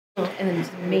And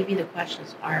then maybe the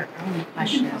questions are, our only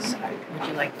question is, would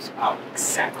you like to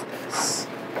accept this?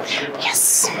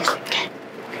 Yes. Okay.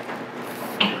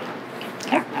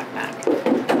 Back.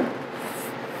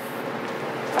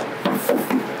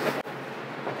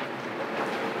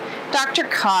 Dr.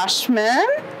 Koschmann.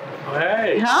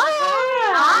 Hey. Hi.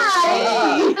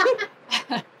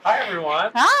 Hi,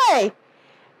 everyone. Hi.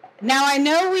 Now, I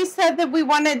know we said that we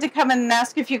wanted to come and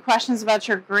ask a few questions about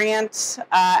your grant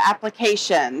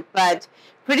application, but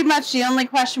pretty much the only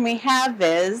question we have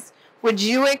is, would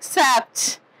you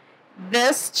accept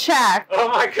this check Oh,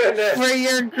 my goodness. for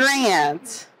your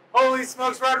grant? Holy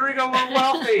smokes, Rodrigo, we're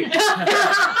wealthy.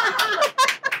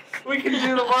 We can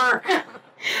do the work.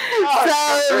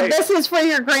 Oh, So great. this is for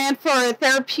your grant for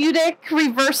therapeutic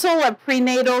reversal of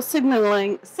prenatal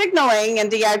signaling in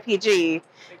DIPG.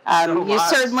 so You much.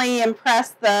 certainly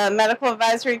impressed the Medical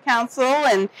Advisory Council,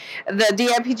 and the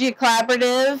DIPG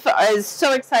Collaborative is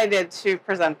so excited to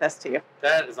present this to you.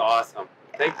 That is awesome.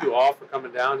 Thank you all for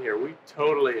coming down here. We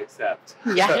totally accept.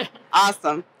 Yeah,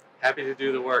 awesome. Happy to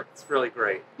do the work. It's really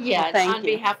great. Yeah, Well, thank on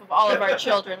you. behalf of all of our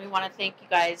children, we want to thank you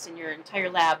guys and your entire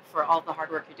lab for all the hard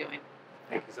work you're doing.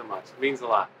 Thank you so much. It means a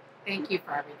lot. Thank you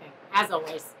for everything, as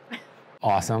always.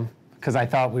 Awesome, because I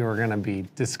thought we were going to be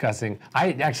discussing,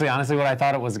 honestly, what I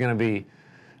thought it was going to be,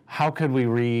 how could we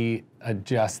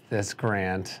readjust this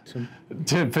grant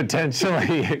to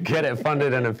potentially get it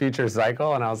funded in a future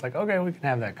cycle? And I was like, okay, we can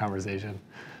have that conversation.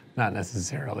 Not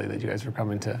necessarily that you guys were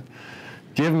coming to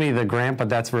give me the grant, but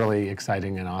that's really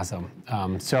exciting and awesome.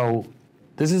 So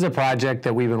this is a project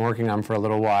that we've been working on for a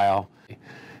little while.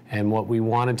 And what we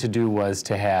wanted to do was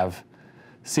to have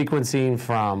sequencing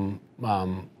from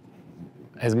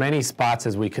as many spots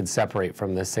as we could separate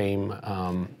from the same,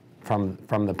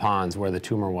 from the ponds where the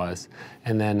tumor was,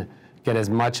 and then get as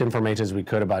much information as we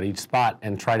could about each spot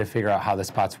and try to figure out how the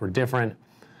spots were different,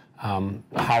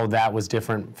 how that was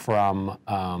different from,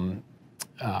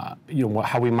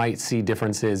 how we might see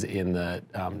differences in the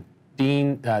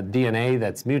DNA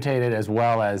that's mutated, as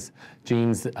well as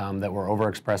genes that were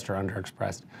overexpressed or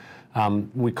underexpressed.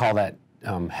 We call that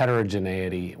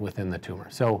heterogeneity within the tumor.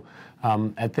 So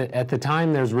at the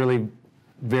time, there's really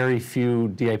very few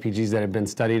DIPGs that have been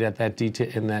studied at that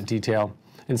in that detail,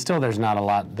 and still there's not a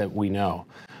lot that we know.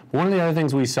 One of the other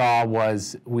things we saw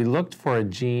was we looked for a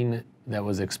gene that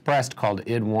was expressed called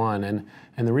ID1,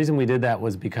 and the reason we did that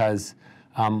was because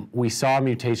we saw a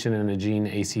mutation in a gene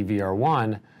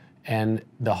ACVR1, and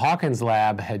the Hawkins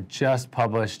lab had just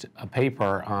published a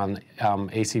paper on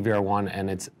ACVR1 and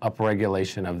its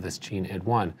upregulation of this gene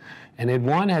ID1. And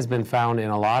ID1 has been found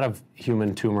in a lot of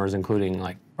human tumors, including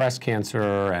like breast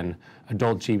cancer and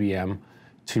adult GBM,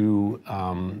 to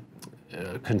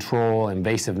control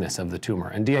invasiveness of the tumor.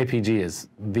 And DIPG is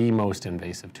the most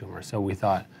invasive tumor. So we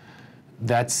thought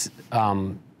that's,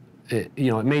 it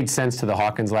made sense to the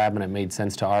Hawkins lab, and it made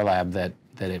sense to our lab that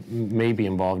it may be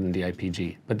involved in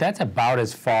DIPG. But that's about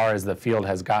as far as the field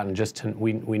has gotten.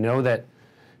 We know that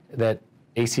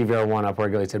ACVR1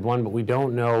 upregulates ID1, but we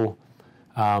don't know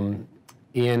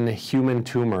in human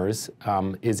tumors,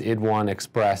 is ID1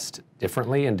 expressed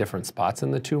differently in different spots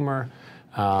in the tumor?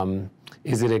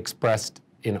 Is it expressed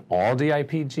in all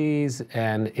DIPGs?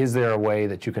 And is there a way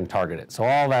that you can target it? So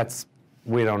all that's,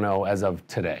 we don't know as of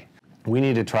today. We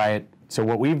need to try it. So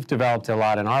what we've developed a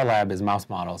lot in our lab is mouse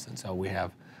models. And so we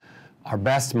have, our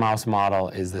best mouse model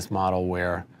is this model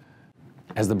where,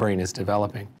 as the brain is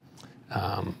developing,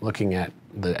 looking at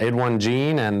the ID1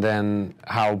 gene and then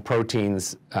how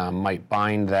proteins might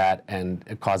bind that and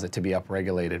cause it to be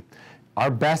upregulated. Our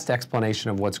best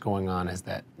explanation of what's going on is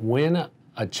that when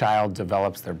a child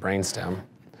develops their brainstem,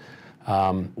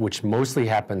 which mostly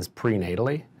happens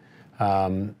prenatally,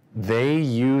 they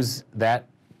use that.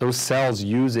 Those cells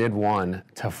use ID1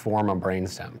 to form a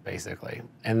brainstem, basically.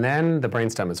 And then the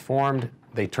brainstem is formed,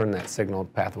 they turn that signal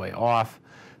pathway off.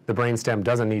 The brainstem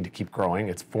doesn't need to keep growing.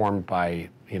 It's formed by,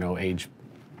 age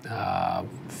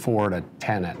 4 to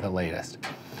 10 at the latest.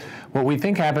 What we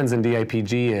think happens in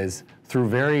DIPG is, through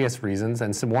various reasons,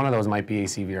 and so one of those might be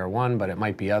ACVR1, but it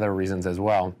might be other reasons as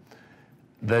well,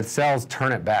 the cells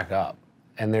turn it back up,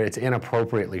 and it's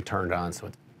inappropriately turned on, so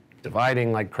it's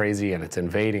dividing like crazy and it's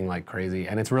invading like crazy,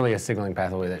 and it's really a signaling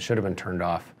pathway that should have been turned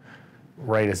off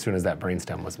right as soon as that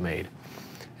brainstem was made.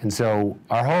 And so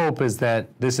our hope is that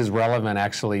this is relevant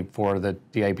actually for the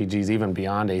DIPGs even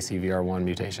beyond ACVR1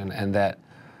 mutation, and that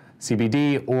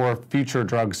CBD or future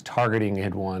drugs targeting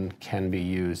ID1 can be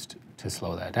used to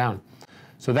slow that down.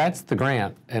 So that's the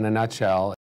grant in a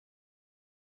nutshell.